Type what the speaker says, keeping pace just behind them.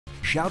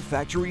Shout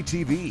Factory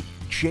TV,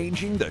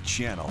 changing the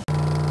channel.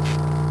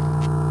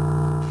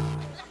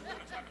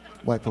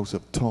 White folks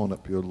have torn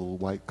up your little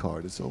white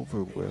card. It's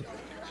over with.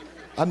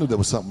 I knew there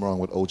was something wrong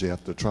with OJ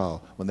after the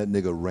trial when that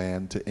nigga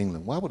ran to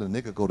England. Why would a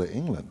nigga go to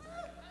England?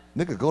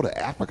 Nigga, go to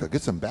Africa,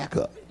 get some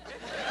backup.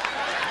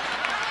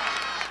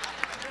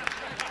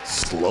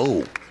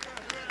 Slow.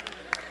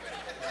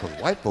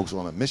 Because white folks are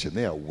on a mission,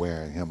 they are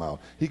wearing him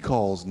out. He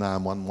calls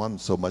 911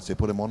 so much they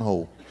put him on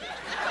hold.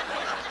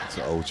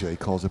 So OJ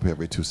calls up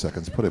every 2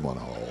 seconds, put him on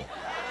hold.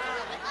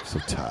 So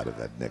tired of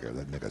that nigga.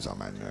 That nigga's on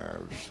my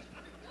nerves.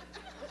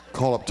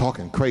 Call up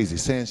talking crazy,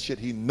 saying shit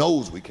he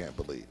knows we can't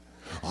believe.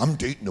 I'm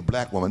dating a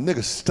black woman.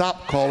 Nigga,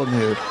 stop calling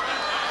here,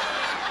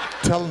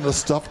 telling us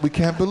stuff we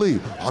can't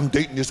believe. I'm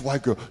dating this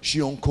white girl.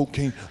 She on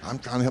cocaine. I'm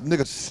trying to help.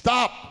 Nigga,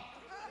 stop.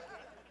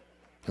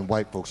 And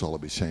white folks ought to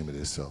be ashamed of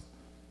themselves,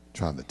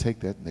 trying to take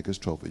that nigga's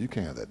trophy. You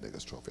can't have that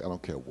nigga's trophy. I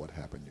don't care what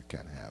happened. You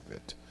can't have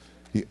it.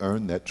 He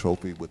earned that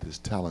trophy with his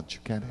talent.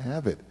 You can't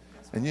have it.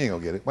 And you ain't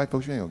gonna get it. White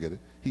folks, you ain't gonna get it.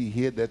 He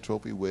hid that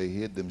trophy where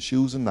he hid them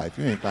shoes and knife.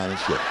 You ain't finding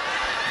shit.